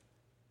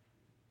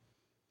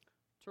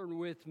Turn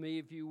with me,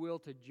 if you will,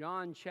 to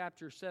John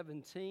chapter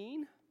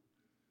 17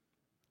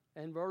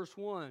 and verse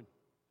 1.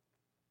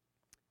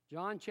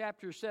 John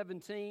chapter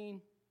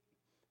 17,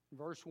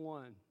 verse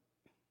 1.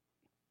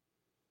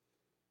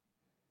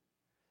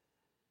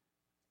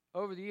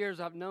 Over the years,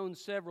 I've known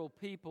several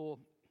people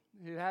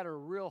who had a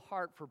real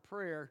heart for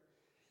prayer.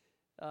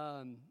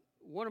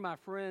 One of my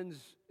friends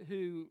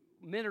who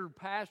mentored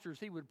pastors,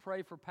 he would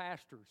pray for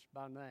pastors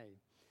by name.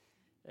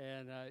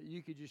 And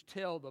you could just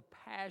tell the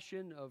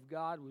passion of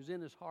God was in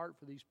his heart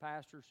for these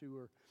pastors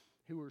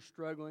who were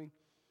struggling.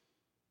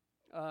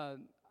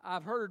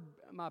 I've heard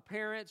my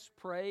parents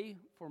pray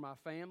for my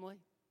family.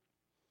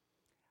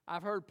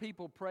 I've heard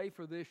people pray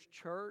for this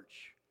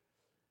church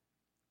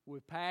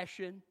with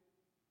passion,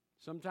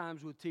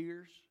 sometimes with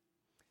tears.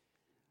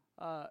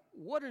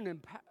 What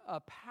a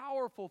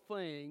powerful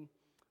thing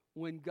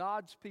when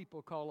God's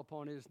people call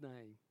upon his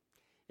name.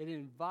 It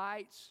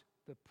invites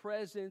the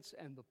presence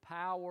and the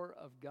power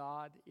of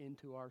God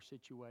into our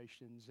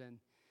situations,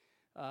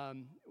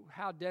 and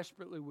how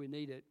desperately we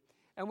need it.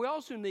 And we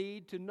also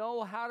need to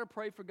know how to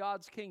pray for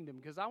God's kingdom,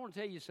 because I want to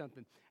tell you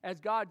something. As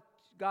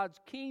God's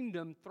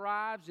kingdom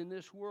thrives in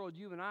this world,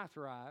 you and I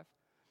thrive,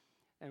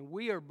 and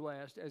we are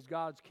blessed as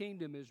God's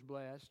kingdom is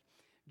blessed.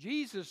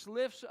 Jesus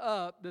lifts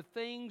up the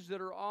things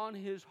that are on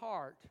his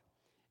heart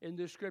in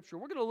this scripture.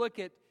 We're going to look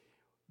at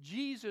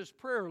Jesus'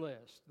 prayer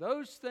list,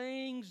 those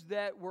things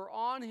that were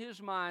on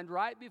his mind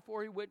right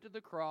before he went to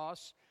the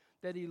cross,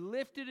 that he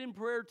lifted in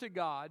prayer to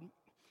God.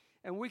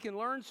 And we can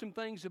learn some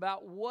things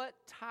about what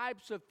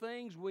types of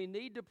things we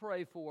need to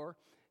pray for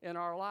in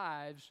our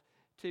lives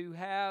to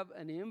have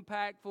an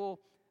impactful,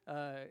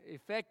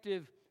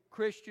 effective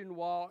Christian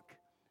walk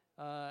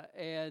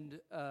and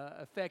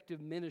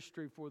effective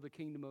ministry for the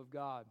kingdom of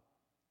God.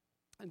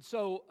 And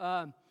so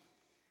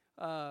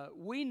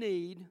we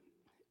need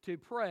to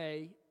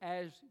pray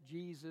as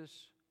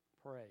Jesus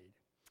prayed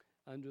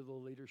under the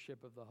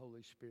leadership of the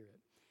Holy Spirit.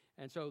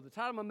 And so the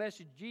title of my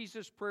message,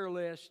 Jesus' Prayer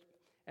List.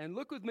 And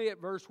look with me at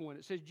verse 1.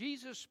 It says,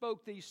 Jesus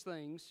spoke these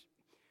things,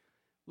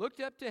 looked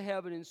up to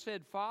heaven and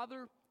said,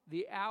 Father,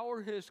 the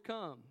hour has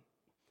come.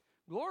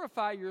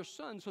 Glorify your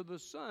Son so the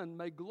Son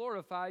may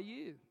glorify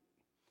you.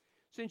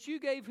 Since you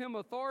gave him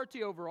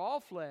authority over all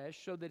flesh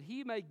so that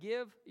he may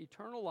give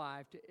eternal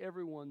life to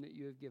everyone that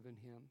you have given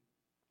him.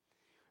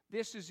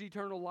 This is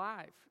eternal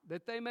life,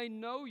 that they may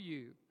know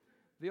you,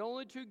 the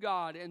only true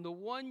God, and the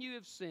one you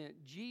have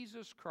sent,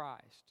 Jesus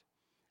Christ.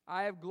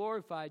 I have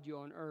glorified you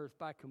on earth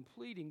by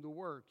completing the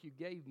work you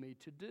gave me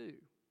to do.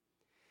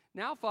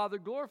 Now, Father,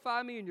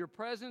 glorify me in your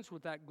presence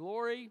with that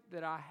glory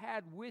that I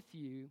had with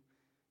you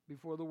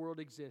before the world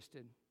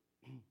existed.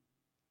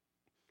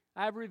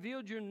 I have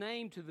revealed your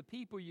name to the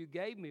people you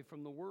gave me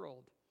from the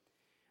world.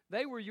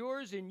 They were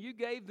yours, and you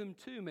gave them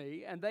to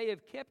me, and they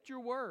have kept your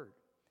word.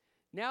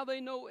 Now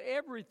they know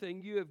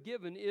everything you have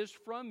given is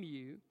from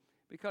you,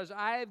 because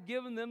I have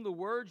given them the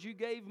words you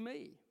gave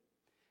me.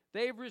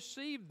 They have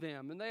received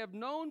them, and they have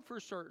known for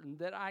certain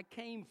that I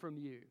came from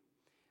you.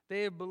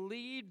 They have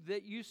believed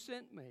that you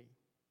sent me.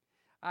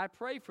 I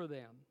pray for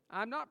them.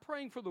 I'm not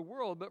praying for the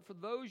world, but for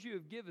those you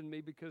have given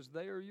me, because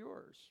they are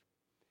yours.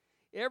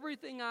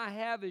 Everything I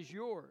have is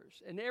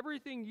yours, and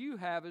everything you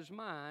have is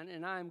mine,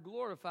 and I am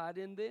glorified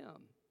in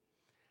them.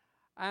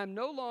 I am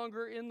no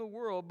longer in the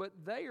world, but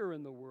they are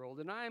in the world,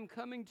 and I am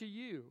coming to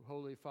you,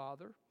 Holy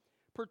Father.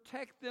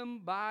 Protect them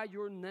by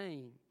your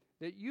name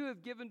that you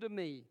have given to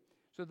me,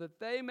 so that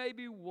they may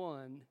be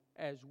one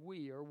as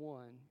we are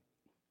one.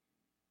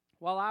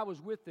 While I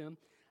was with them,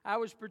 I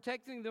was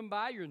protecting them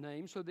by your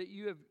name, so that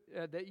you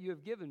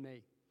have given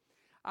me.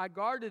 I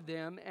guarded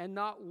them, and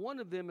not one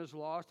of them is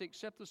lost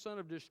except the son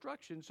of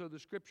destruction, so the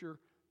scripture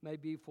may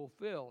be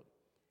fulfilled.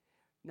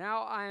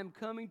 Now I am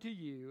coming to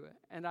you,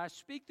 and I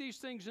speak these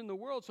things in the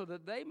world so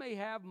that they may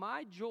have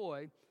my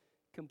joy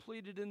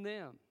completed in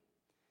them.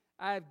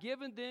 I have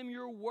given them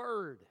your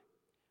word.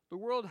 The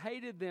world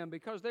hated them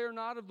because they are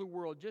not of the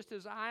world, just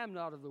as I am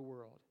not of the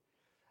world.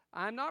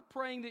 I am not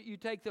praying that you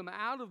take them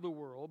out of the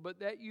world, but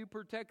that you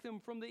protect them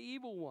from the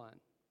evil one.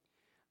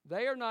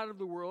 They are not of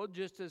the world,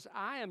 just as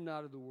I am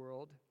not of the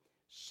world.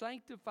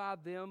 Sanctify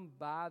them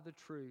by the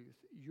truth.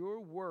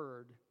 Your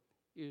word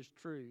is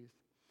truth.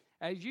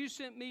 As you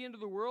sent me into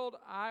the world,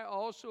 I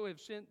also have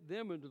sent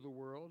them into the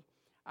world.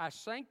 I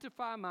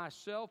sanctify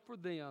myself for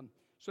them,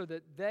 so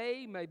that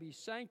they may be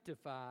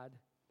sanctified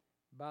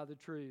by the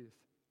truth.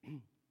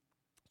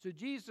 So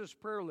Jesus'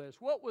 prayer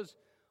list. What was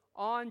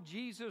on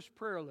Jesus'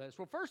 prayer list?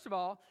 Well, first of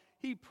all,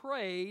 he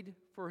prayed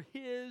for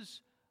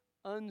his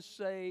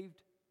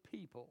unsaved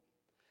people.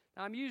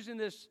 Now, I'm using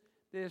this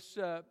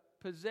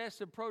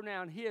possessive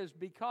pronoun his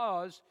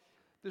because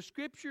the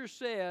scripture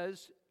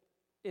says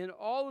in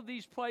all of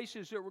these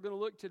places that we're going to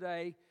look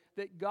today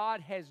that God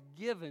has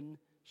given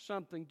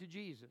something to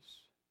Jesus.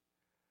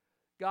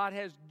 God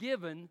has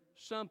given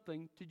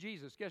something to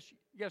Jesus.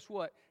 Guess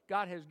what?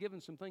 God has given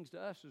some things to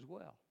us as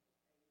well.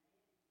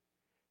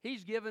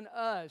 He's given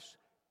us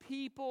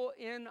people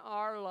in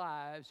our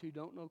lives who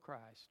don't know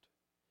Christ.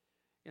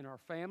 In our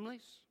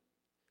families,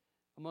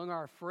 among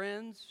our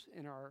friends,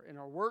 in our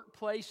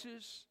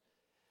workplaces,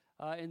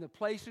 in the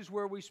places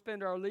where we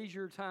spend our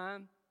leisure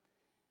time.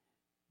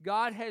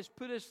 God has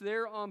put us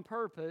there on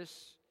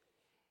purpose.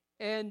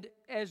 And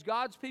as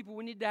God's people,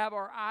 we need to have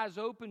our eyes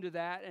open to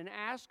that and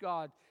ask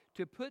God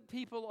to put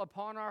people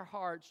upon our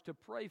hearts to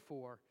pray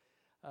for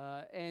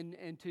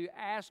and to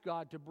ask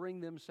God to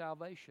bring them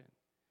salvation.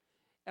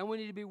 And we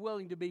need to be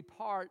willing to be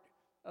part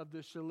of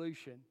the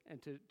solution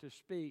and to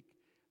speak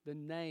the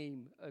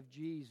name of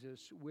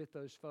Jesus with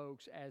those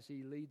folks as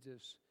He leads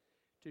us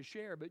to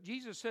share. But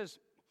Jesus says,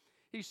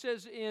 He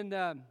says in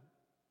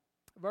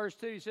verse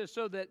 2, He says,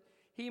 so that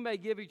He may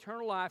give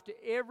eternal life to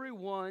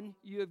everyone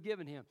you have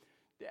given Him.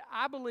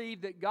 I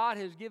believe that God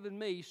has given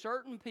me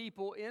certain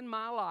people in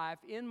my life,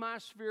 in my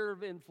sphere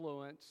of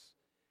influence,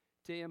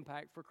 to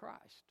impact for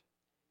Christ.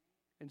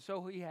 And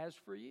so He has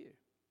for you.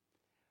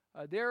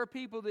 There are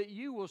people that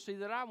you will see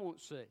that I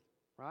won't see,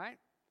 right?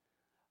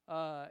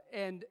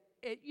 And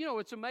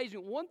it's amazing.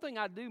 One thing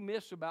I do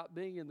miss about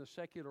being in the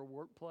secular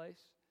workplace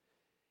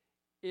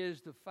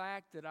is the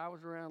fact that I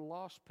was around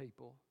lost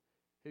people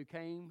who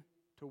came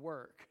to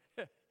work.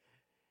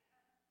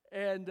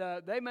 And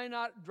they may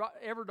not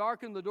ever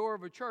darken the door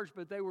of a church,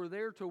 but they were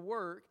there to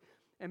work.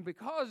 And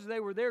because they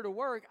were there to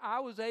work, I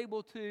was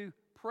able to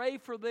pray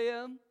for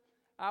them.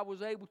 I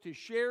was able to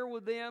share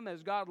with them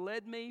as God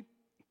led me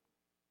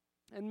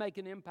and make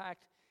an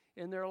impact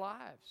in their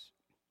lives.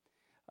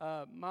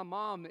 My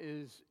mom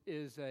is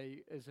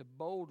a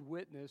bold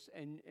witness,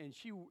 and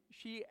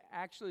she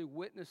actually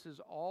witnesses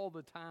all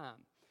the time.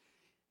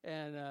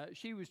 And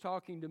she was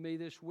talking to me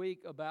this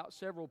week about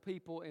several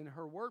people in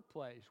her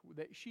workplace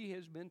that she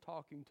has been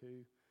talking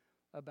to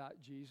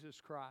about Jesus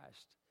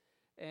Christ.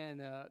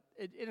 And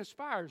it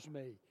inspires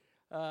me.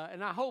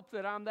 And I hope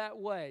that I'm that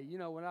way.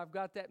 When I've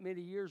got that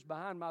many years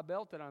behind my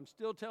belt, that I'm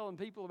still telling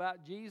people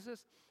about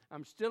Jesus.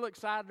 I'm still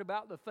excited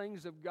about the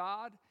things of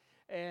God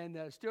and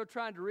still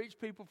trying to reach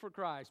people for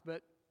Christ.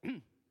 But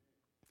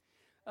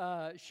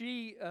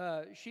she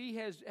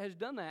has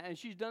done that, and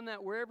she's done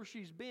that wherever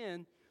she's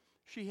been.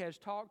 She has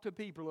talked to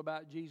people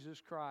about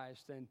Jesus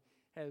Christ, and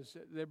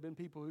there have been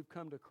people who've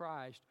come to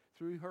Christ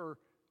through her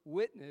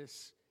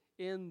witness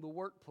in the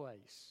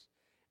workplace.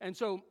 And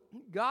so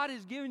God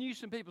has given you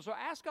some people. So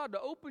ask God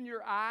to open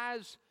your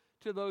eyes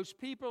to those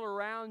people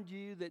around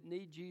you that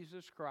need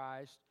Jesus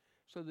Christ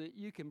so that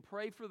you can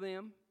pray for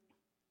them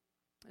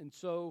and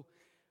so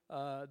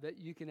that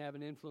you can have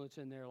an influence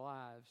in their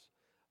lives.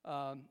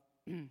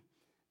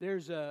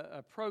 There's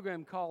a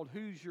program called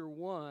Who's Your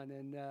One,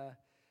 and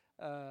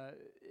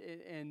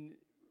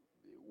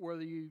where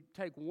you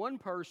take one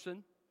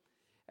person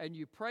and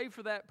you pray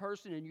for that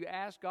person and you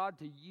ask God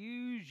to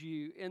use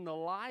you in the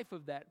life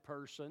of that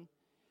person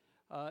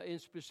in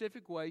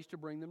specific ways to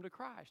bring them to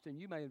Christ. And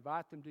you may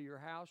invite them to your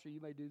house, or you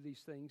may do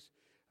these things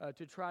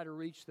to try to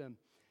reach them.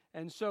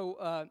 And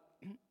so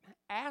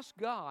ask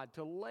God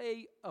to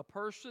lay a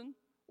person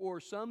or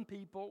some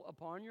people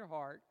upon your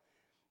heart,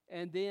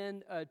 and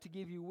then to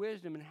give you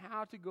wisdom in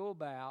how to go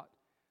about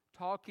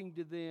talking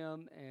to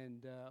them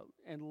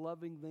and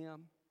loving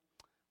them,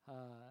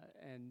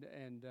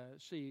 and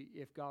see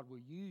if God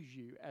will use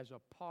you as a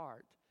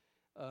part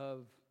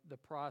of the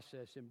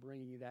process in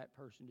bringing that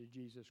person to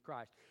Jesus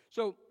Christ.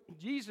 So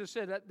Jesus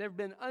said that there have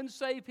been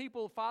unsaved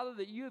people, Father,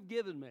 that you have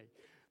given me,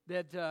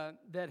 that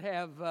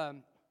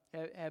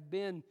have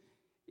been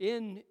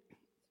in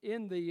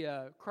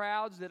the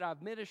crowds that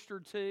I've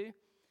ministered to,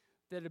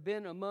 that have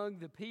been among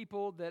the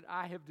people that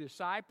I have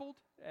discipled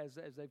as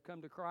they've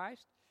come to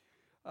Christ.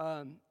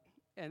 And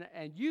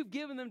you've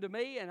given them to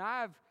me, and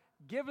I've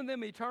given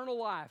them eternal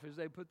life as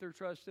they put their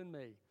trust in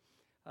me.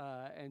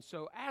 And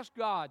so ask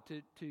God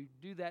to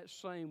do that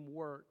same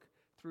work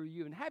through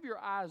you, and have your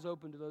eyes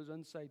open to those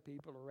unsaved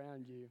people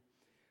around you.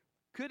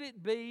 Could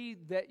it be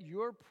that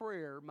your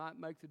prayer might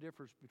make the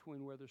difference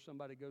between whether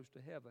somebody goes to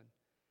heaven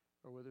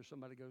or whether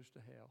somebody goes to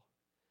hell?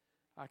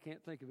 I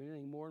can't think of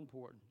anything more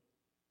important.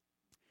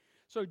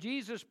 So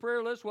Jesus'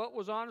 prayer list, what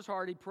was on his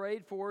heart? He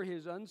prayed for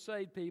his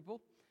unsaved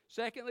people.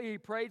 Secondly, he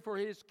prayed for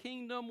his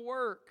kingdom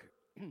work.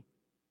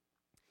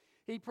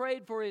 He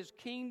prayed for his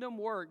kingdom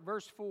work.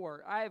 Verse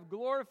 4, I have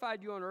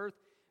glorified you on earth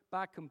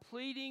by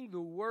completing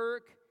the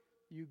work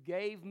you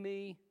gave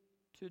me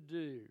to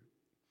do.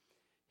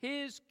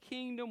 His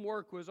kingdom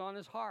work was on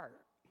his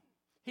heart.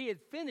 He had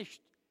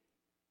finished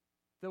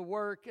the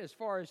work as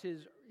far as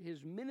his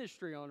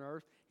ministry on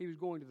earth. He was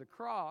going to the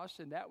cross,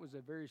 and that was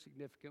a very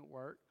significant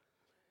work.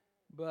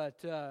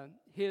 But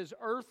his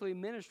earthly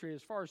ministry,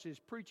 as far as his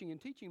preaching and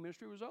teaching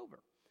ministry, was over.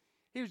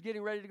 He was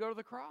getting ready to go to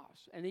the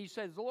cross. And he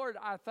says, Lord,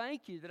 I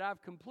thank you that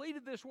I've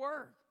completed this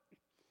work.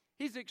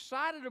 He's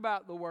excited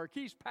about the work.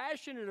 He's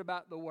passionate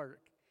about the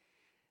work.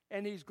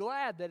 And he's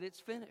glad that it's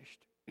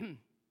finished.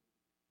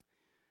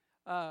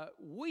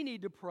 We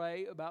need to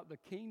pray about the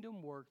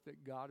kingdom work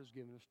that God has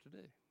given us to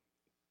do.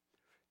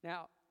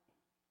 Now,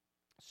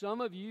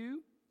 some of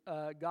you,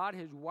 God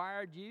has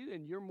wired you,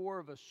 and you're more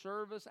of a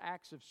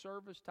acts of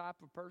service type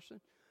of person.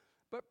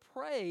 But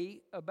pray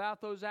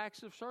about those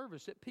acts of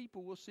service, that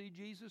people will see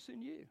Jesus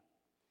in you.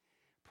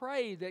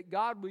 pray that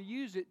God will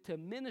use it to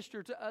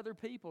minister to other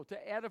people,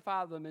 to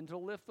edify them and to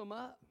lift them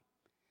up.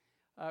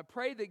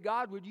 Pray that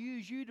God would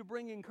use you to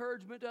bring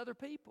encouragement to other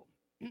people.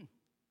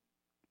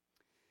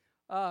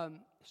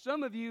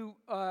 Some of you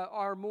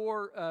are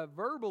more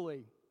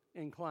verbally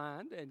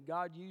inclined, and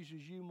God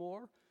uses you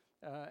more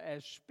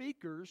as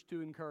speakers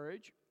to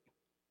encourage.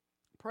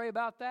 Pray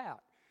about that.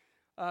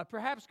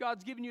 Perhaps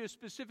God's given you a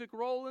specific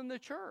role in the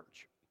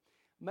church.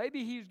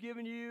 Maybe He's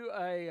given you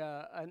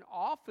an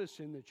office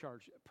in the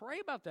church. Pray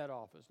about that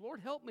office. Lord,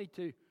 help me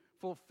to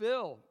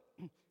fulfill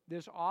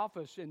this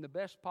office in the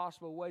best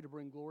possible way to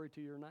bring glory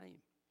to your name.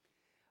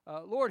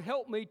 Lord,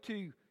 help me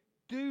to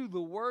do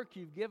the work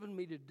you've given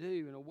me to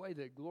do in a way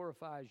that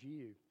glorifies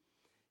you.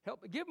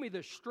 Give me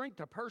the strength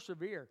to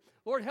persevere.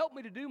 Lord, help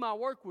me to do my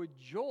work with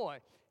joy.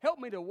 Help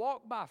me to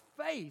walk by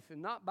faith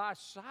and not by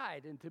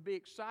sight, and to be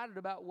excited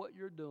about what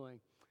you're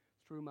doing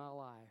through my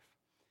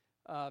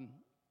life.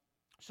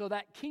 So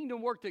that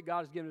kingdom work that God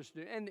has given us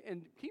to do,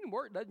 and kingdom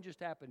work doesn't just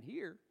happen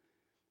here.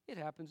 It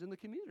happens in the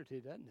community,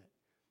 doesn't it?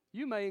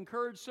 You may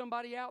encourage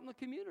somebody out in the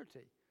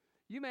community.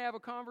 You may have a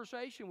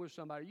conversation with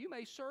somebody. You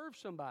may serve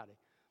somebody.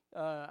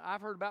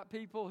 I've heard about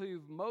people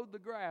who've mowed the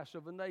grass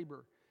of a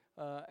neighbor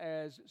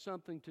as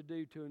something to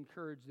do to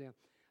encourage them.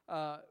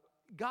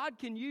 God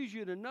can use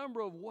you in a number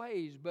of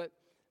ways, but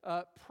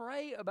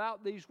pray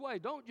about these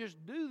ways. Don't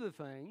just do the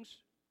things,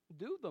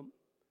 do them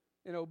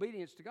in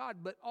obedience to God,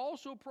 but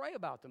also pray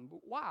about them.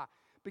 Why?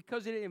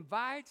 Because it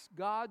invites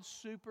God's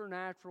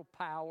supernatural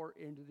power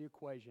into the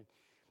equation.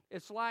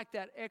 It's like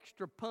that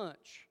extra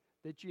punch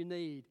that you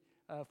need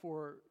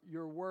for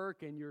your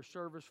work and your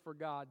service for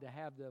God to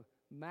have the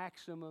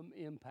maximum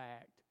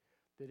impact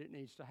that it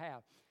needs to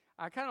have.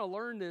 I kind of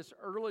learned this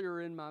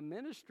earlier in my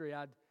ministry.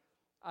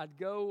 I'd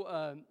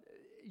go,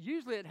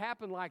 usually it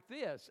happened like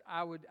this.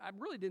 I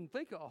really didn't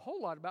think a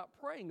whole lot about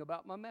praying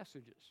about my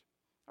messages.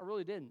 I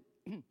really didn't.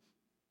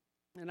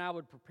 And I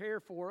would prepare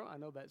for them. I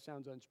know that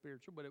sounds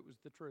unspiritual, but it was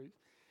the truth.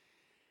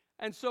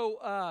 And so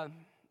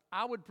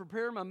I would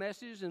prepare my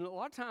message, and a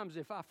lot of times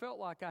if I felt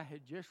like I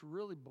had just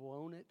really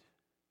blown it,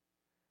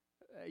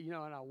 and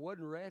I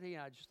wasn't ready,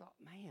 I just thought,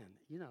 man,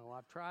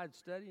 I've tried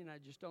studying, I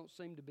just don't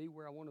seem to be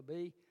where I want to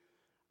be.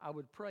 I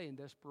would pray in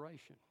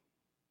desperation.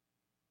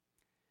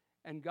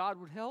 And God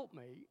would help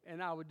me,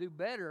 and I would do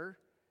better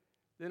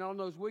than on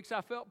those weeks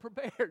I felt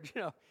prepared,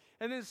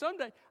 And then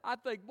someday I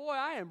think, boy,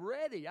 I am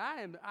ready.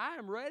 I am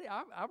ready.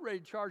 I'm ready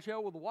to charge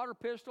hell with a water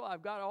pistol.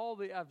 I've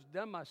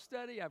done my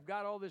study. I've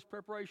got all this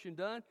preparation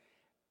done.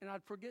 And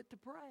I'd forget to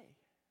pray.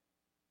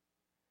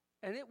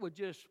 And it would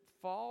just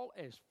fall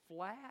as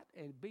flat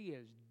and be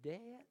as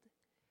dead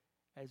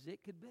as it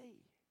could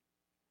be.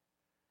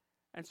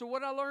 And so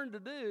what I learned to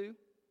do,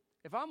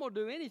 if I'm going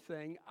to do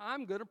anything,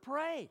 I'm going to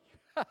pray.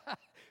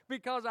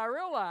 Because I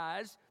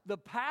realize the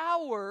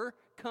power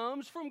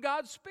comes from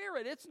God's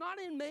Spirit. It's not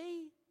in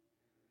me.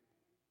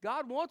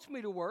 God wants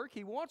me to work.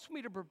 He wants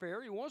me to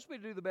prepare. He wants me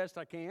to do the best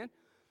I can.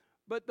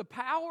 But the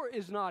power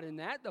is not in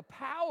that. The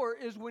power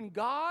is when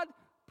God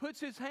puts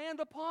His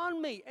hand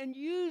upon me and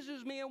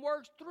uses me and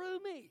works through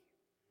me.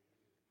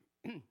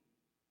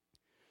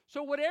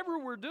 So whatever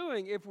we're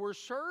doing, if we're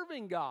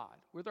serving God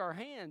with our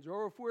hands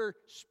or if we're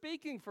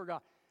speaking for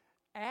God,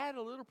 add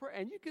a little prayer.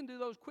 And you can do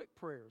those quick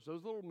prayers,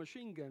 those little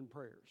machine gun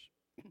prayers.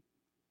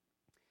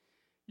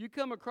 You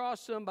come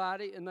across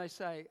somebody and they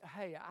say,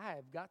 hey, I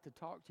have got to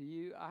talk to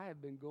you. I have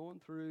been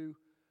going through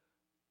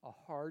a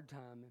hard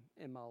time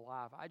in my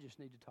life. I just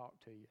need to talk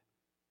to you.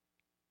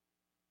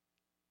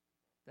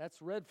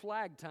 That's red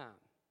flag time.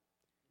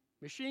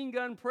 Machine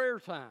gun prayer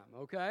time,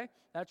 okay?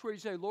 That's where you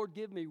say, Lord,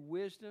 give me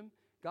wisdom.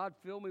 God,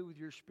 fill me with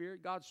your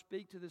Spirit. God,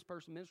 speak to this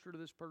person, minister to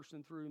this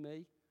person through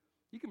me.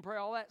 You can pray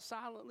all that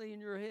silently in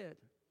your head.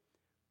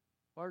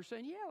 While you're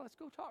saying, yeah, let's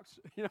go talk.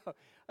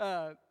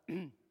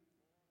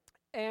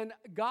 And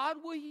God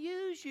will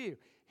use you.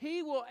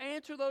 He will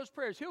answer those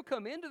prayers. He'll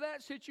come into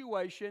that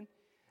situation,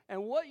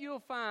 and what you'll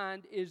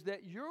find is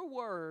that your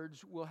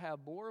words will have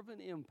more of an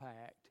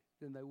impact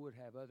than they would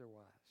have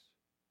otherwise.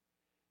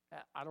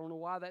 I don't know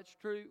why that's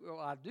true. Well,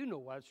 I do know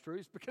why it's true.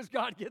 It's because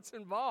God gets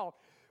involved.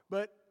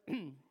 But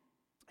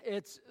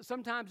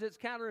sometimes it's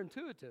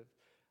counterintuitive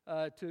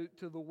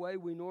to the way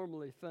we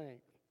normally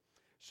think.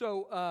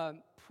 So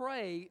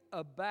pray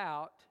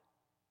about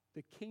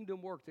the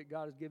kingdom work that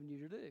God has given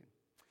you to do.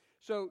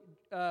 So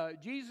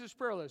Jesus'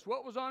 prayer list,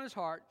 what was on his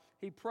heart?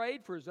 He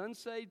prayed for his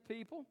unsaved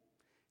people.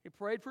 He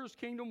prayed for his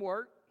kingdom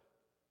work.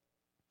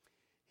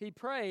 He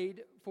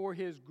prayed for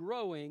his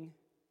growing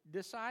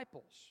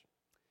disciples.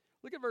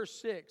 Look at verse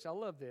 6. I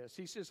love this.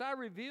 He says, I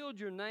revealed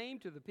your name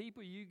to the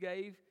people you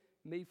gave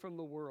me from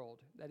the world.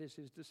 That is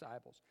his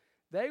disciples.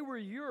 They were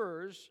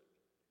yours.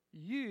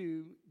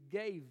 You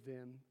gave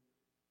them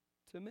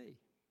to me.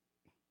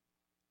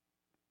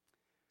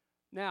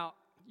 Now,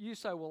 you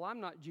say, well,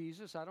 I'm not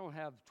Jesus. I don't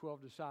have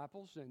 12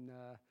 disciples, and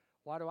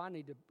why do I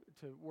need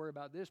to worry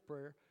about this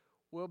prayer?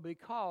 Well,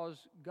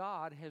 because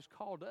God has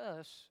called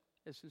us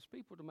as his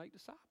people to make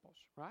disciples,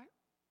 right?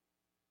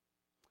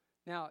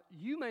 Now,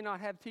 you may not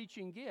have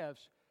teaching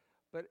gifts,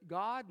 But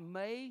God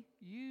may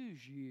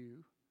use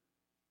you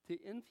to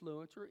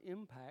influence or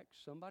impact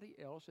somebody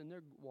else in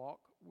their walk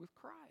with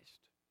Christ.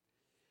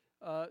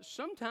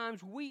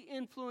 Sometimes we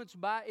influence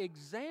by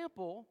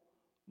example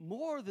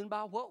more than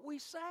by what we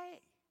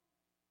say,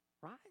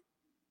 right?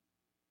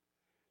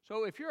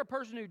 So if you're a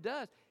person who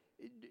does,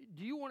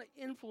 do you want to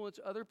influence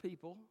other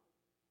people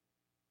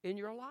in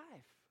your life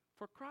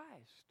for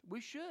Christ?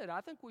 We should.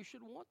 I think we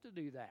should want to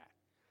do that.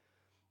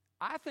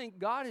 I think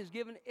God has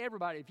given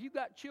everybody, if you've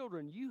got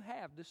children, you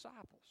have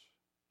disciples.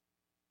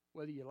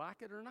 Whether you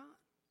like it or not,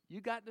 you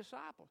got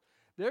disciples.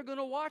 They're going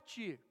to watch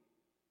you.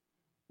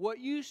 What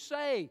you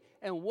say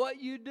and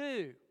what you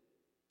do,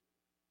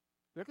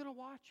 they're going to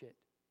watch it.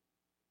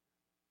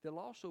 They'll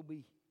also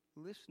be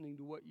listening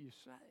to what you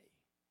say.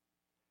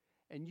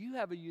 And you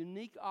have a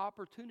unique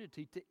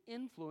opportunity to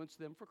influence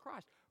them for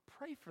Christ.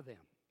 Pray for them.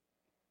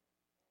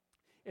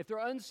 If they're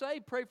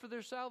unsaved, pray for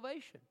their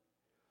salvation.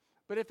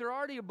 But if they're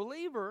already a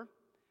believer,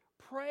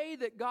 pray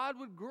that God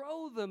would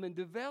grow them and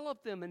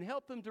develop them and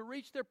help them to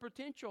reach their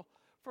potential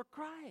for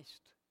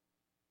Christ.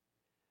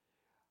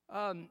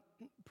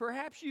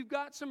 Perhaps you've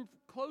got some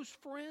close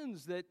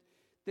friends that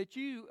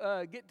you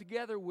get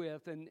together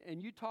with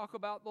and you talk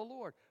about the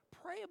Lord.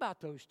 Pray about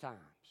those times.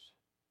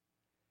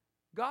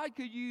 God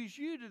could use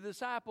you to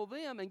disciple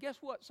them, and guess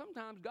what?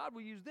 Sometimes God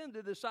will use them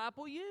to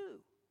disciple you.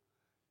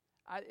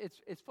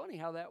 It's funny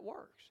how that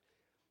works.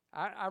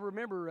 I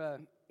remember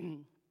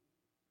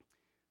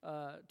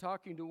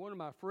talking to one of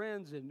my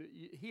friends, and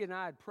he and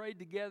I had prayed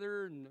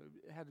together and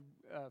had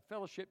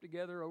fellowship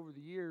together over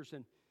the years.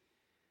 And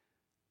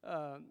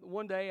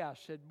one day I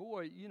said,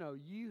 "Boy,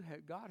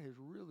 God has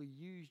really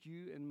used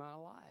you in my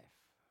life."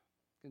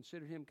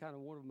 Considered him kind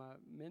of one of my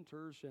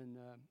mentors, and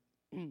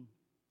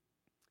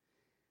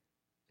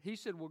he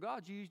said, "Well,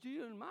 God's used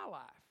you in my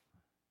life."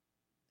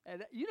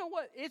 And you know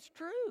what? It's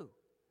true.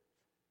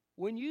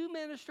 When you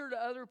minister to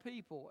other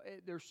people,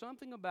 there's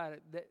something about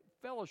it that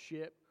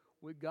fellowship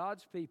with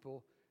God's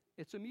people,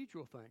 it's a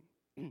mutual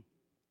thing.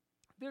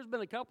 There's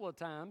been a couple of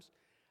times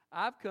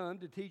I've come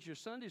to teach a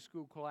Sunday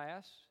school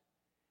class,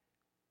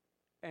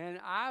 and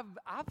I've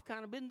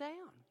kind of been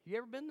down. You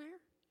ever been there?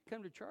 You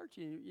come to church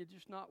and you're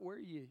just not where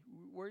you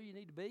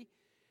need to be,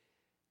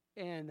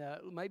 and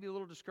maybe a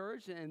little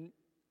discouraged. And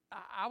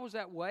I was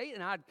that way,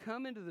 and I'd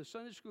come into the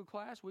Sunday school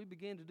class. We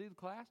began to do the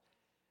class,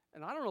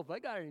 and I don't know if they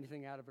got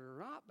anything out of it or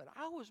not, but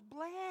I was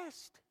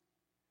blessed.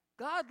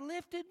 God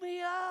lifted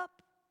me up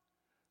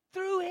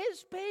through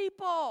His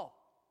people.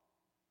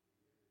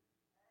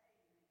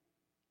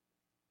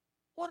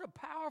 What a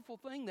powerful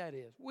thing that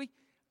is.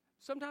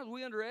 Sometimes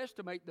we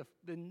underestimate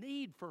the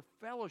need for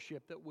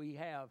fellowship that we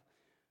have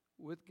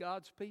with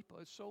God's people.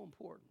 It's so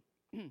important.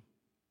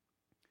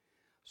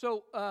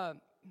 So,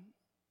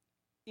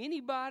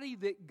 anybody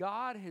that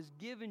God has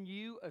given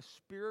you a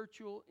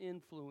spiritual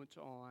influence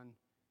on,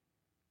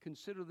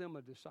 consider them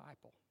a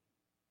disciple.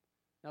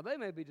 Now, they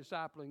may be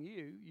discipling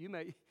you.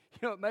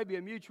 It may be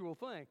a mutual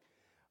thing.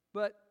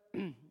 But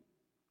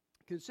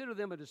consider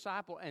them a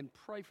disciple and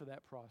pray for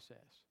that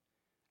process.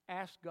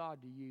 Ask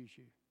God to use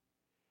you.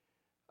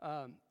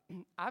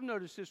 I've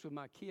noticed this with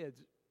my kids.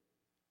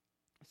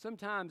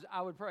 Sometimes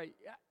I would pray.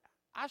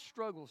 I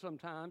struggle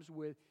sometimes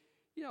with,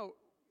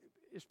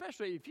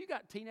 especially if you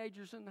got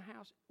teenagers in the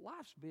house,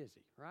 life's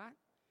busy, right?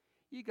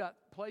 You got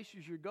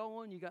places you're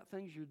going, you got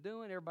things you're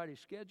doing, everybody's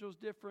schedule's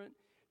different.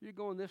 You're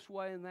going this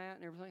way and that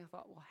and everything. I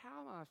thought, well,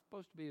 how am I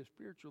supposed to be a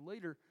spiritual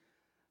leader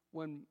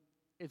when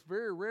it's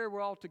very rare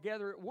we're all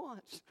together at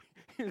once?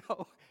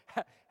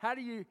 How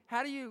do you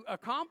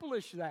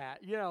accomplish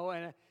that?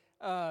 And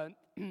I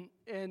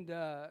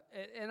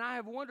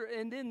have wondered.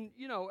 And then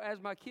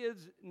as my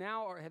kids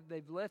now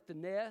they've left the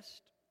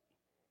nest,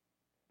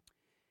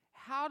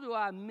 how do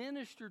I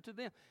minister to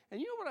them? And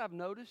you know what I've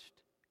noticed?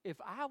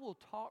 If I will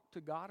talk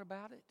to God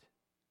about it,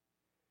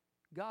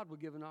 God will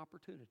give an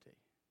opportunity.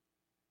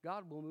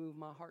 God will move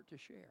my heart to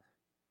share.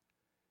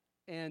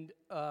 And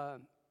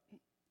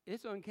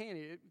it's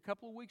uncanny. A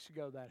couple of weeks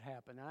ago that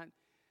happened.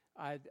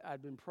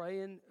 I'd been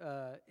praying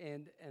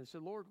and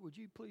said, Lord, would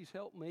you please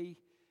help me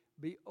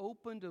be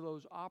open to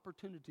those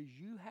opportunities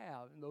you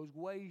have and those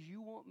ways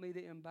you want me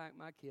to impact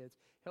my kids.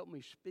 Help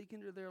me speak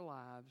into their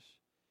lives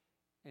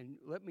and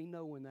let me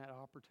know when that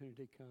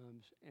opportunity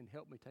comes and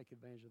help me take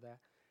advantage of that.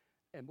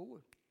 And boy,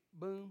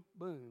 boom,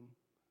 boom,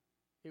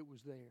 it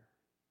was there.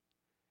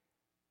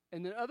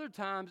 And then other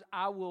times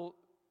I will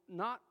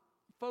not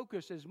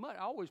focus as much.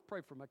 I always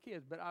pray for my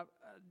kids, but I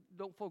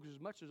don't focus as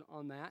much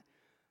on that.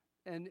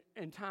 And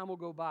time will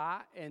go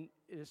by, and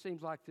it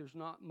seems like there's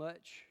not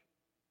much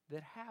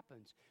that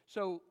happens.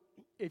 So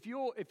if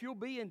you'll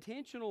be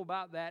intentional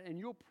about that, and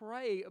you'll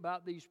pray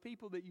about these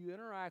people that you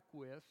interact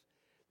with,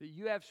 that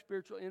you have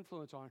spiritual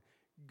influence on,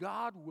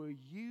 God will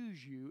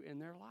use you in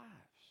their lives.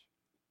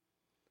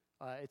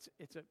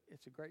 It's a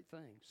great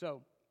thing.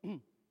 So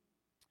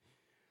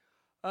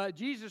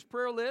Jesus'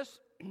 prayer list,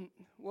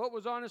 what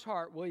was on his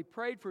heart? Well, he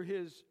prayed for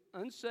his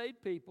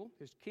unsaved people,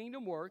 his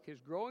kingdom work, his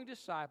growing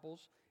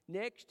disciples.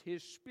 Next,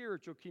 his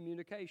spiritual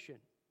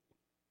communication.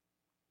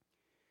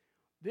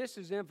 This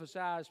is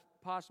emphasized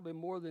possibly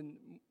more than,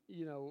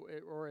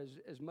 or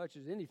as much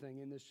as anything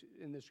in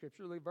this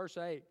scripture. Look at verse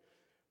 8.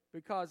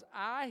 Because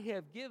I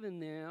have given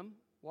them,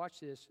 watch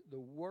this, the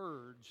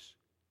words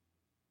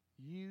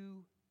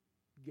you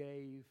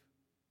gave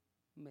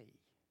me.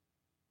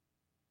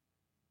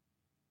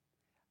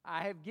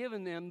 I have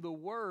given them the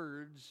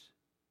words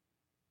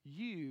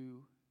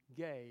you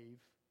gave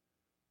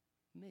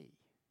me.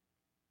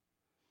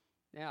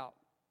 Now,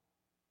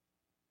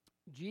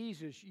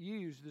 Jesus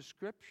used the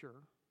scripture.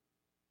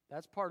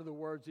 That's part of the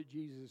words that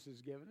Jesus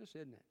has given us,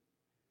 isn't it?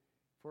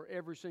 For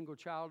every single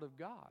child of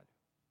God.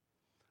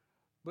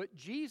 But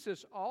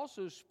Jesus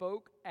also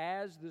spoke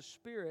as the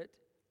Spirit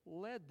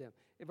led them.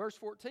 In verse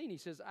 14, he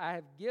says, I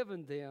have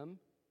given them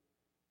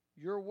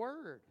your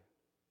word.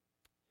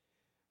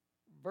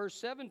 Verse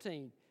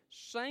 17,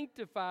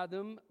 sanctify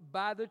them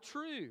by the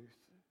truth.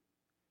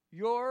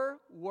 Your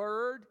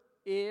word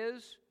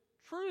is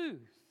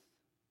truth.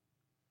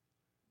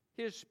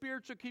 His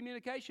spiritual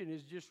communication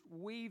is just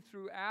weaved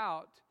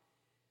throughout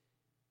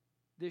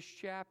this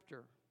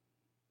chapter.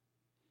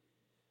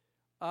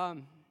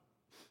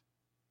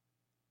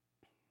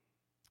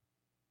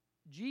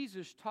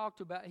 Jesus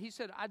talked about, he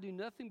said, I do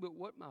nothing but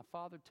what my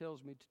Father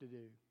tells me to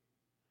do.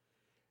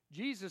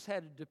 Jesus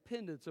had a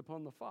dependence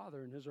upon the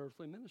Father in his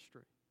earthly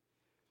ministry.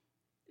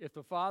 If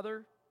the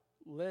Father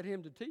led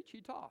him to teach,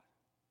 he taught.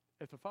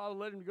 If the Father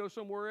led him to go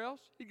somewhere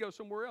else, he'd go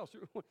somewhere else.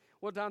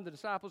 One time the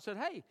disciples said,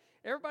 hey,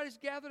 everybody's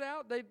gathered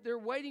out. They're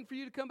waiting for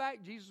you to come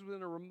back. Jesus was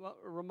in a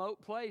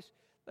remote place.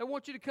 They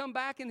want you to come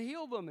back and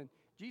heal them. And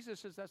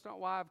Jesus says, that's not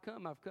why I've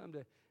come.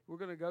 We're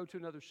going to go to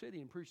another city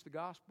and preach the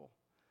gospel.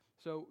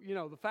 So,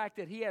 the fact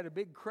that he had a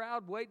big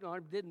crowd waiting on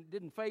him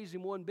didn't faze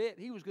him one bit.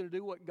 He was going to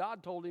do what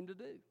God told him to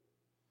do.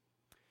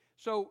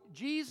 So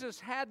Jesus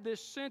had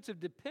this sense of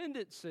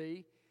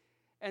dependency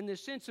and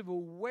this sense of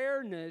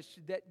awareness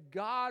that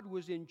God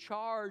was in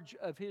charge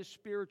of his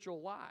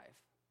spiritual life.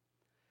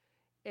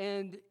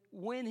 And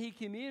when he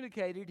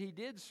communicated, he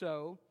did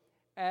so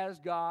as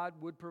God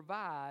would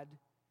provide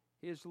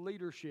his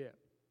leadership.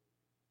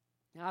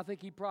 Now, I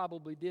think he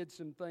probably did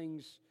some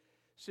things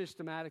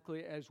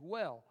systematically as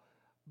well.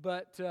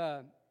 But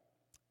a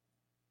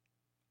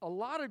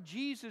lot of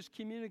Jesus'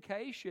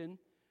 communication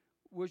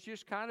was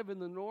just kind of in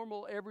the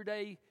normal,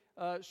 everyday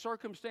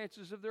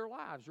circumstances of their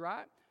lives,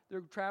 right? They're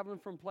traveling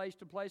from place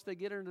to place. They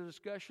get into a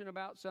discussion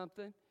about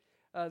something.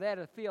 They had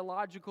a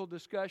theological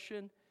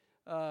discussion.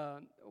 Who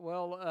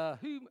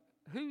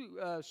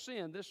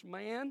sinned, this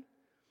man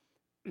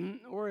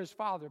or his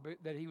father,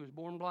 that he was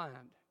born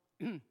blind?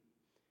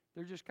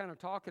 They're just kind of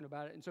talking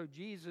about it. And so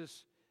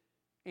Jesus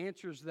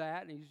answers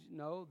that, and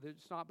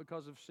it's not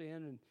because of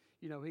sin, and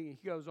he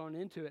goes on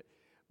into it.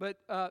 But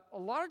a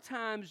lot of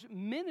times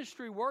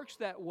ministry works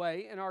that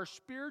way, and our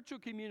spiritual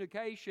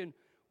communication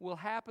will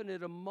happen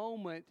at a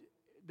moment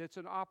that's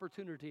an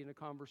opportunity in a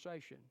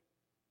conversation.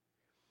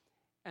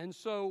 And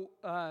so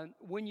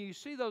when you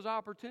see those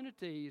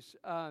opportunities,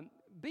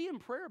 be in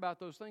prayer about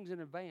those things in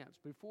advance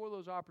before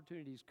those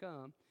opportunities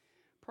come.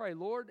 Pray,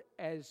 Lord,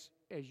 as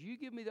you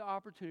give me the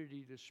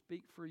opportunity to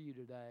speak for you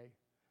today,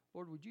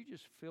 Lord, would you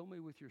just fill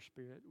me with your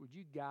Spirit? Would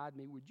you guide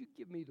me? Would you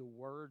give me the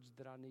words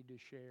that I need to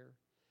share?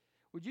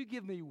 Would you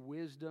give me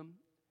wisdom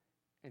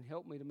and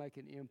help me to make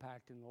an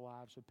impact in the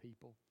lives of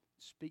people?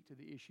 Speak to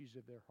the issues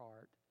of their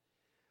heart.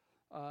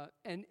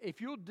 And if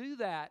you'll do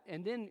that,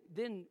 and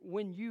then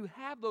when you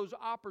have those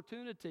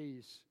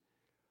opportunities,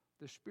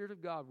 the Spirit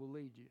of God will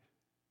lead you.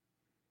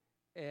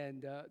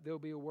 And there'll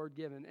be a word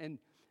given. And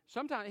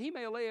sometimes He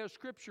may lay a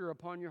scripture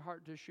upon your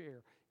heart to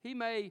share. There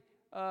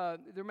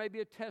may be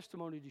a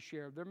testimony to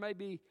share. There may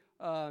be,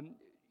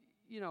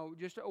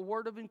 just a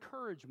word of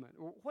encouragement,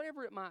 or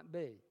whatever it might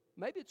be.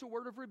 Maybe it's a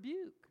word of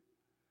rebuke.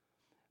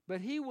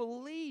 But He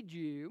will lead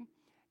you,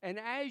 and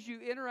as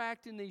you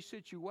interact in these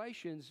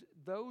situations,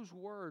 those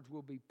words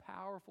will be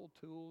powerful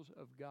tools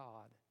of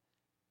God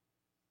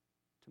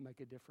to make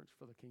a difference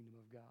for the kingdom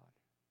of God.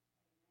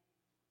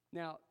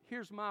 Now,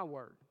 here's my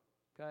word,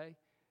 okay?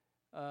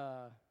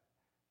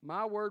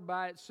 My word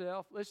by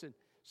itself, listen,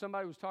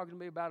 somebody was talking to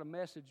me about a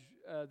message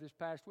this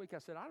past week. I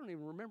said, I don't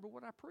even remember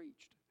what I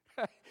preached.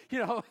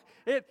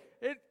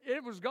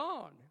 It was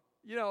gone.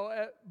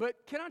 But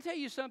can I tell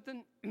you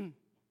something?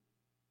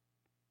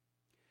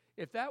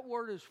 If that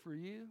word is for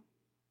you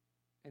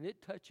and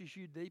it touches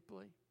you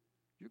deeply,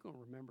 you're going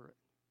to remember it.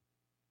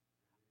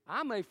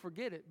 I may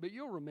forget it, but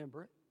you'll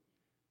remember it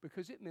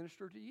because it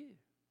ministered to you.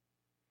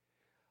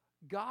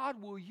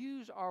 God will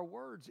use our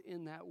words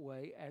in that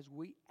way as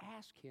we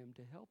ask Him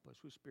to help us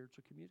with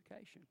spiritual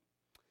communication.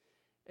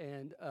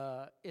 And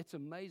it's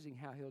amazing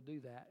how He'll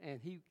do that.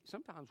 And He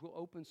sometimes will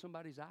open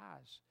somebody's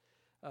eyes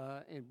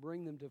and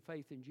bring them to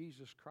faith in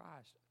Jesus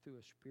Christ through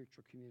a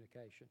spiritual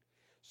communication.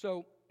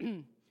 So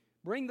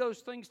bring those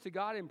things to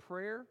God in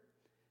prayer.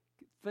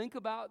 Think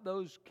about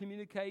those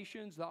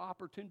communications, the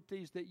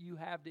opportunities that you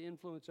have to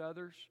influence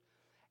others.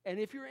 And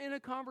if you're in a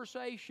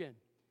conversation,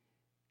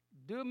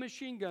 do a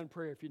machine gun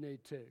prayer if you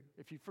need to.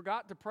 If you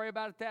forgot to pray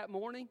about it that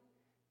morning,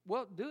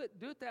 Well, do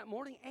it that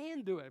morning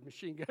and do a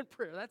machine gun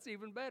prayer. That's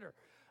even better.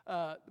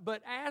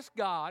 But ask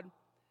God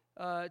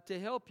to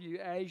help you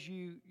as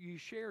you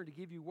share, to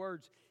give you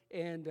words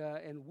and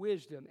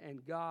wisdom,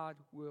 and God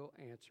will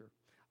answer.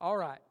 All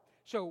right.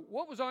 So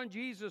what was on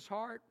Jesus'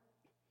 heart?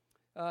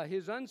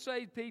 His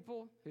unsaved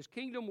people, his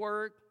kingdom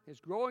work, his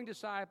growing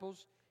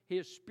disciples,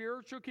 his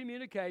spiritual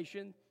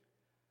communication,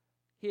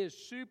 his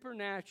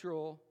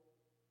supernatural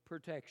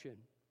protection.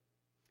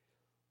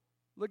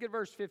 Look at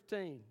verse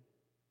 15.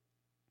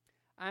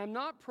 I am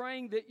not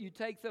praying that you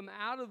take them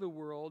out of the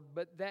world,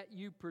 but that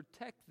you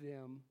protect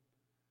them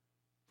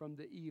from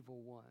the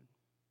evil one.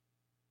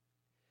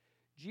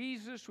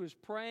 Jesus was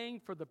praying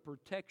for the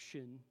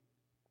protection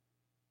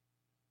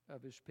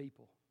of his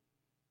people.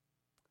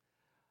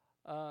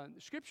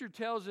 Scripture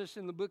tells us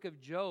in the book of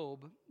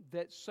Job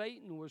that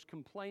Satan was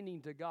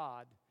complaining to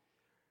God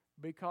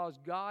because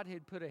God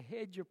had put a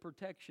hedge of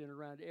protection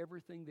around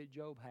everything that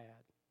Job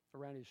had,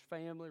 around his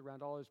family,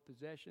 around all his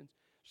possessions.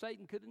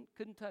 Satan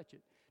couldn't touch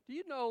it. Do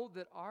you know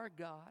that our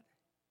God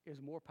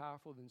is more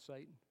powerful than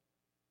Satan?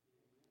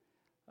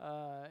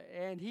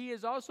 And he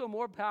is also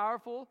more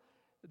powerful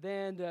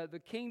than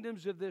the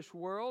kingdoms of this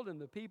world and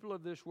the people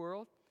of this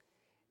world.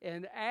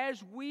 And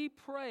as we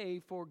pray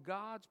for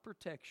God's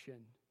protection,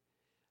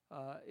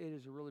 it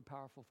is a really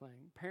powerful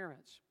thing.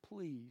 Parents,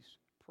 please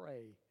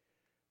pray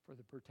for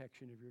the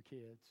protection of your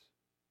kids.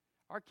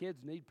 Our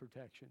kids need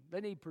protection. They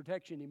need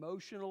protection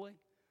emotionally.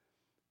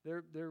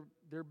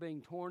 They're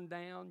being torn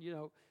down. You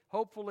know,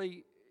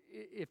 hopefully,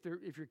 if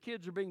your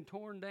kids are being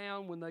torn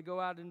down when they go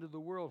out into the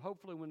world,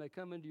 hopefully when they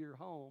come into your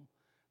home,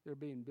 they're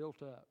being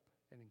built up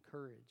and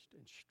encouraged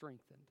and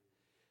strengthened.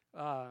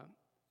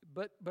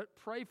 But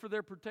pray for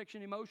their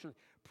protection emotionally.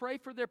 Pray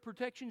for their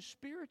protection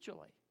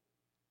spiritually.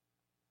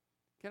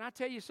 Can I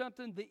tell you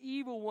something? The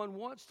evil one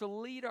wants to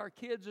lead our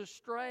kids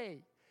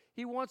astray.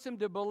 He wants them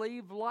to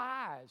believe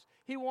lies.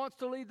 He wants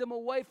to lead them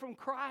away from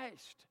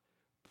Christ.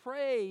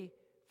 Pray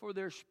for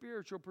their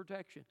spiritual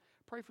protection.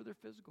 Pray for their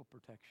physical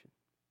protection.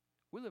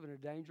 We live in a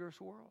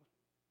dangerous world.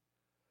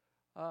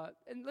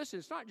 And listen,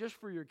 it's not just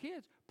for your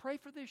kids. Pray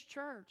for this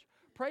church.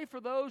 Pray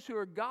for those who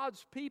are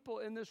God's people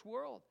in this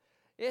world.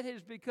 It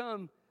has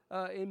become,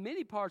 in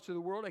many parts of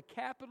the world, a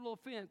capital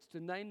offense to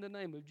name the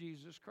name of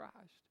Jesus Christ.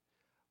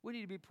 We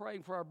need to be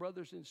praying for our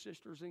brothers and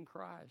sisters in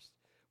Christ,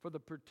 for the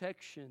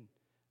protection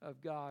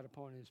of God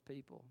upon his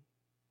people.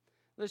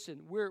 Listen,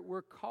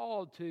 we're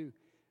called to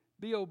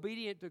be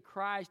obedient to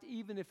Christ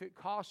even if it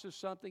costs us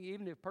something,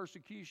 even if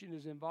persecution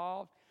is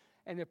involved.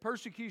 And if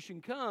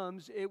persecution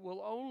comes, it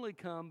will only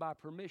come by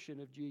permission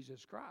of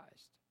Jesus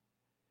Christ.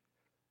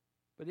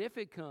 But if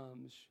it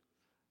comes,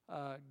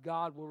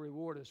 God will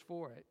reward us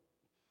for it.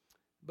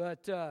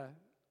 But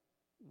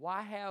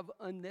why have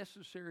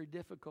unnecessary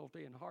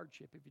difficulty and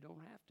hardship if you don't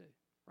have to,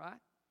 right?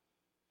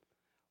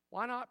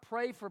 Why not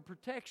pray for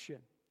protection?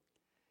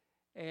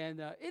 And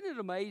isn't it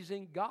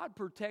amazing? God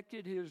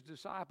protected his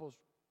disciples.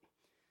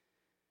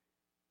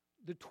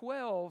 The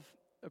 12,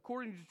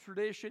 according to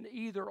tradition,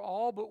 either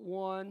all but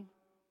one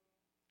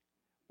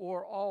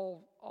or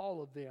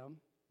all of them,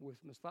 with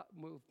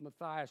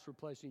Matthias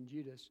replacing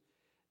Judas,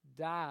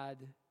 died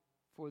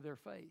for their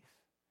faith.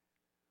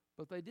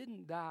 But they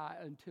didn't die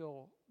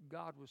until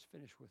God was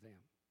finished with them.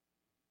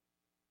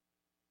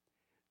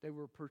 They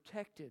were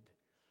protected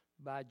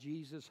by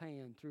Jesus'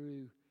 hand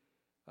through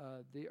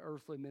the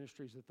earthly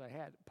ministries that they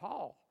had.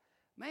 Paul,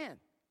 man,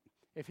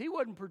 if he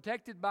wasn't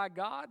protected by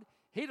God,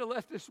 he'd have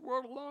left this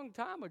world a long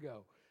time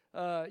ago.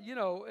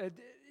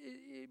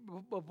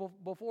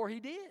 Before he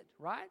did,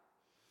 right?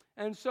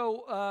 And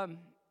so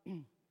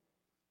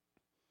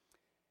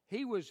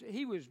he was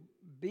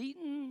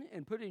beaten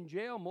and put in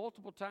jail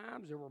multiple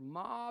times. There were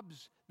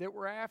mobs that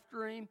were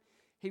after him.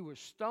 He was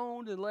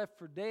stoned and left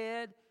for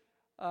dead.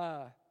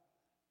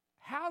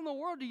 How in the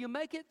world do you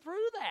make it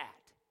through that?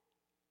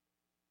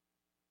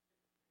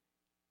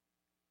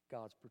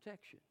 God's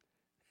protection.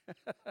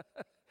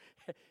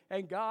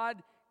 And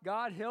God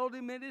held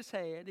him in his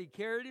hand. He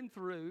carried him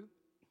through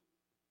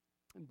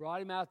and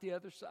brought him out the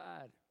other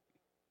side.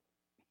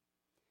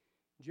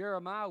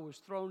 Jeremiah was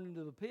thrown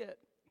into the pit,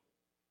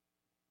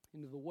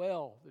 into the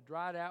well, the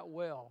dried out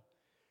well.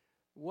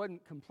 It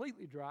wasn't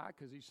completely dry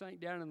because he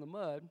sank down in the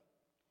mud.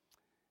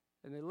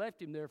 And they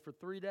left him there for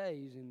 3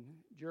 days. And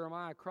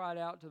Jeremiah cried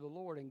out to the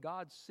Lord. And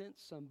God sent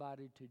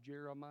somebody to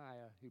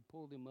Jeremiah who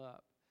pulled him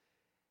up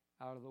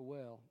out of the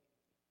well.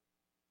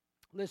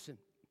 Listen,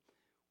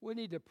 we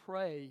need to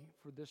pray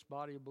for this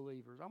body of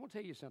believers. I'm going to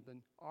tell you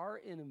something. Our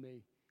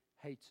enemy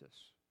hates us.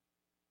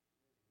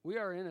 We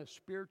are in a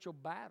spiritual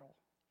battle.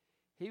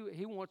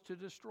 He wants to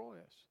destroy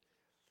us.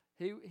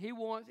 He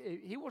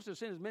wants to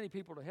send as many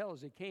people to hell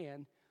as he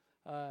can.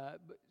 But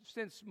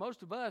since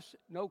most of us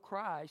know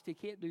Christ, he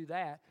can't do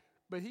that.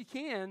 But he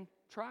can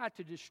try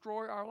to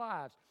destroy our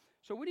lives.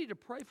 So we need to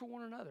pray for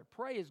one another.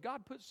 Pray as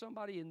God puts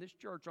somebody in this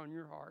church on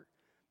your heart.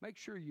 Make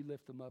sure you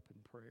lift them up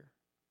in prayer.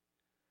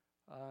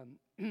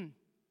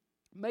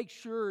 Make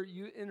sure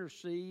you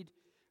intercede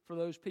for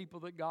those people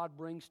that God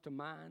brings to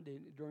mind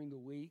during the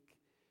week.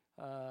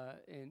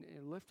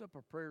 and lift up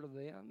a prayer to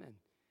them. And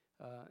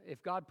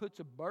if God puts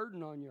a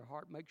burden on your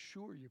heart, make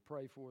sure you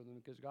pray for them,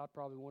 because God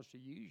probably wants to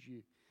use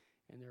you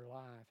in their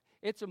life.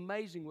 It's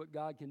amazing what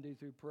God can do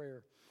through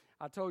prayer.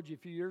 I told you a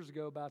few years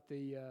ago about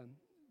the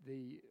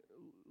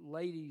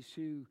ladies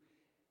whose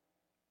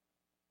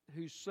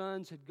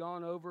sons had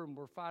gone over and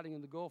were fighting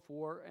in the Gulf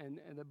War, and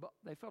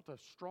they felt a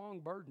strong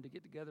burden to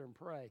get together and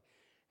pray.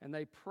 And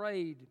they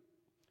prayed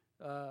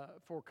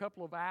for a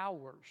couple of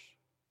hours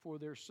for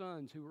their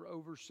sons who were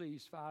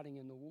overseas fighting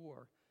in the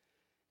war.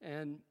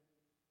 And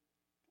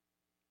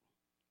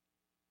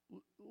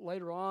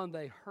later on,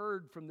 they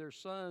heard from their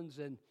sons,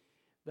 and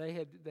they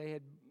had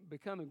they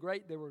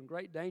were in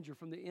great danger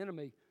from the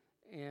enemy.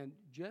 And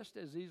just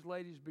as these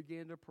ladies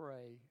began to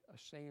pray, a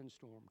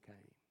sandstorm came.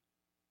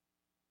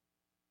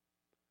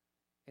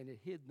 And it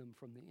hid them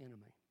from the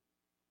enemy.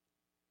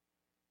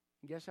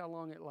 And guess how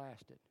long it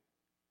lasted?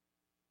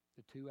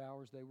 The 2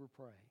 hours they were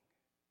praying.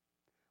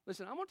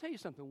 Listen, I'm going to tell you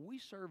something. We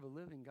serve a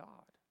living God.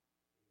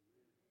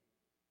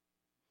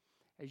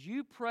 As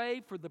you pray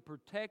for the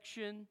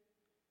protection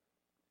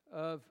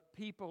of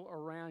people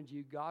around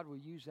you, God will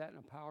use that in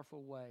a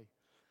powerful way.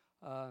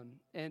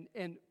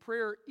 And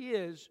prayer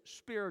is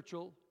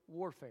spiritual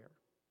warfare.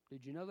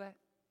 Did you know that?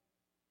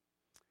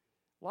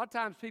 A lot of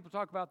times people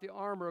talk about the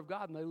armor of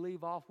God and they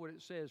leave off what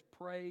it says,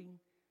 praying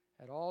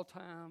at all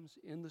times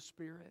in the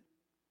Spirit.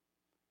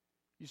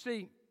 You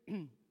see,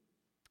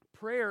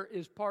 prayer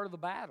is part of the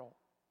battle.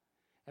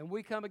 And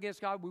we come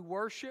against God, we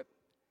worship,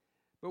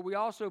 but we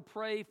also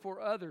pray for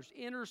others.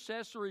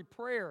 Intercessory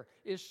prayer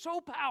is so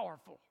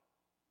powerful.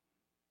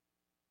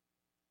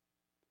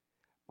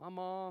 My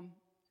mom,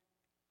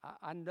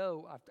 I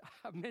know,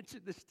 I've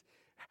mentioned this,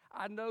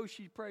 I know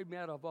she prayed me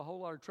out of a whole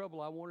lot of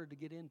trouble I wanted to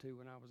get into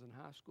when I was in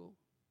high school,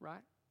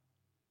 right?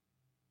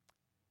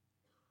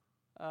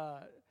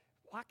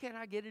 Why can't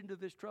I get into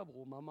this trouble?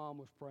 Well, my mom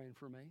was praying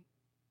for me.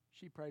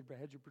 She prayed for a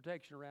hedge of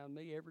protection around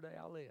me every day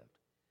I lived.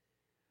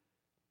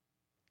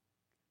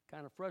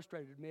 Kind of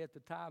frustrated me at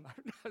the time,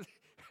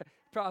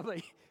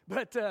 probably.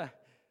 But the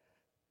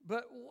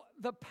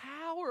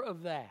power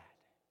of that,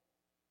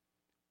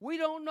 we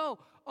don't know.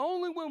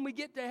 Only when we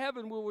get to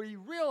heaven will we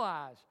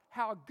realize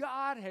how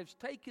God has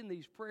taken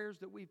these prayers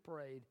that we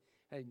prayed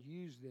and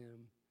used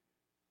them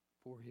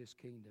for His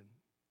kingdom.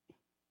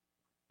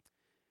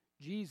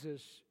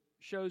 Jesus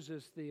shows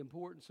us the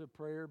importance of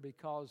prayer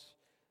because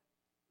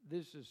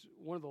this is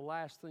one of the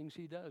last things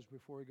He does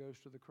before He goes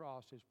to the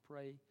cross is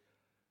pray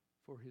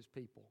for His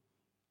people.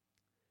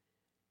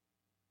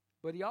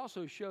 But He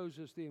also shows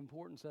us the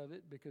importance of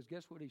it because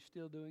guess what He's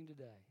still doing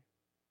today?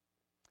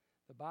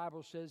 The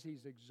Bible says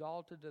He's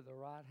exalted to the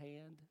right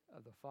hand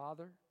of the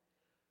Father,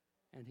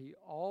 and He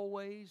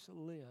always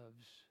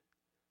lives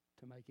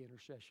to make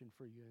intercession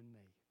for you and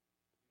me.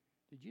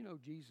 Did you know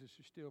Jesus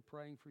is still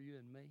praying for you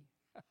and me?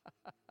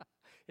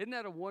 Isn't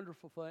that a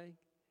wonderful thing?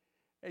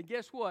 And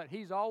guess what?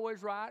 He's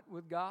always right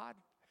with God.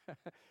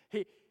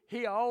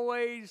 He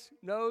always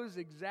knows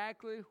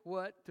exactly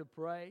what to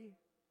pray.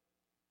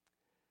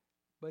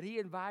 But He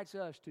invites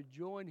us to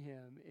join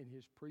Him in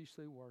His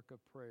priestly work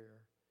of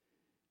prayer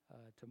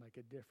to make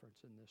a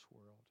difference in this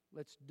world.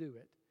 Let's do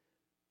it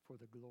for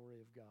the glory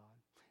of God.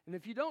 And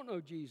if you don't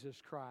know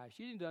Jesus Christ,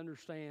 you need to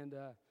understand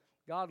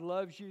God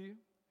loves you.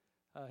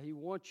 He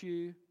wants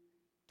you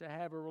to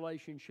have a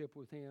relationship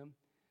with Him.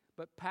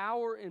 But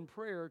power in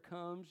prayer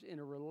comes in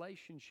a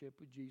relationship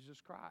with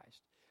Jesus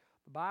Christ.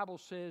 The Bible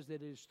says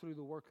that it is through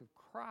the work of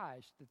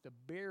Christ that the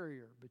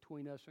barrier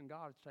between us and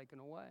God is taken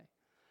away.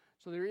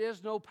 So there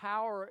is no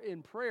power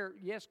in prayer.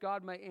 Yes,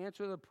 God may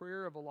answer the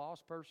prayer of a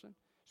lost person.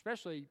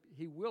 Especially,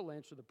 He will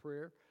answer the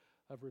prayer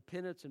of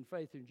repentance and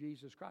faith in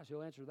Jesus Christ.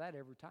 He'll answer that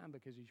every time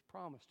because He's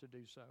promised to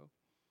do so.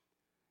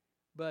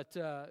 But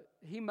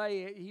He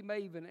may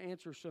even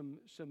answer some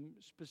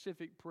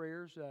specific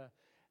prayers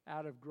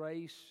out of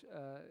grace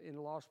in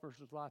a lost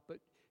person's life. But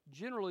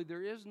generally,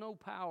 there is no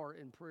power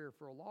in prayer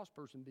for a lost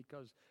person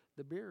because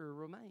the barrier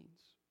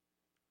remains.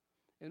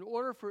 In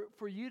order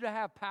for you to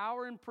have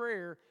power in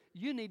prayer,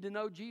 you need to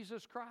know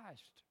Jesus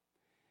Christ.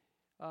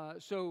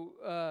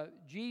 So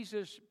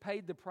Jesus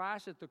paid the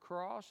price at the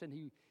cross, and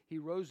he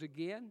rose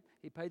again.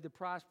 He paid the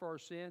price for our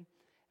sin,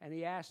 and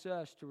He asks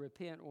us to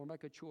repent or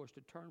make a choice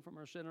to turn from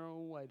our sin in our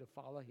own way to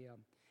follow Him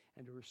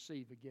and to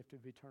receive the gift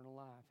of eternal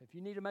life. If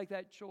you need to make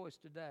that choice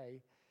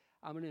today,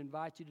 I'm going to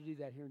invite you to do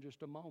that here in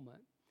just a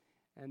moment.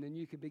 And then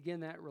you can begin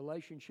that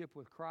relationship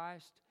with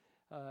Christ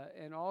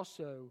and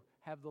also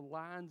have the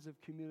lines of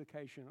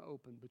communication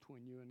open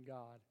between you and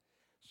God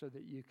so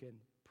that you can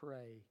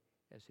pray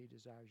as He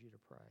desires you to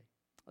pray.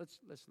 Let's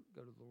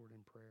go to the Lord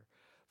in prayer.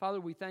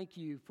 Father, we thank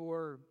You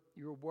for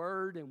Your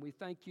word, and we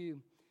thank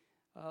You,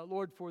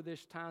 Lord, for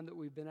this time that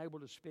we've been able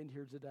to spend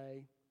here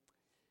today.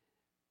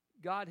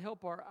 God,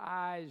 help our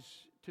eyes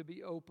to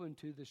be open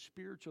to the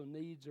spiritual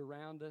needs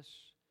around us,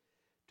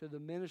 to the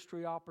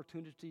ministry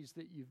opportunities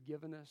that You've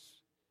given us.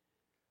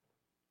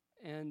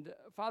 And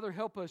Father,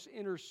 help us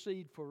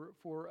intercede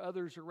for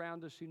others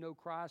around us who know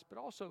Christ, but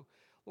also,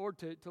 Lord,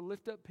 to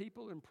lift up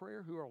people in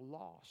prayer who are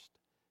lost,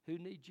 who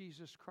need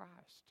Jesus Christ.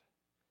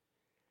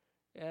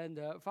 And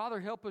Father,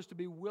 help us to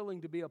be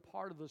willing to be a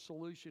part of the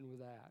solution with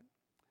that.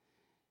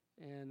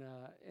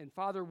 And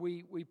Father,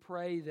 we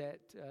pray that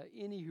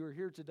any who are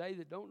here today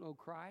that don't know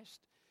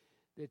Christ,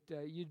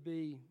 that you'd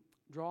be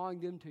drawing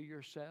them to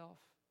yourself,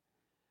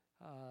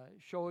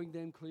 showing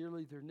them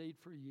clearly their need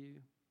for you,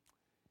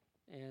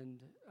 and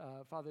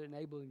Father,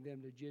 enabling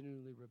them to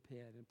genuinely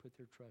repent and put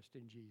their trust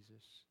in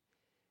Jesus.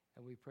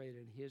 And we pray it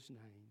in His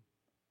name.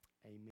 Amen.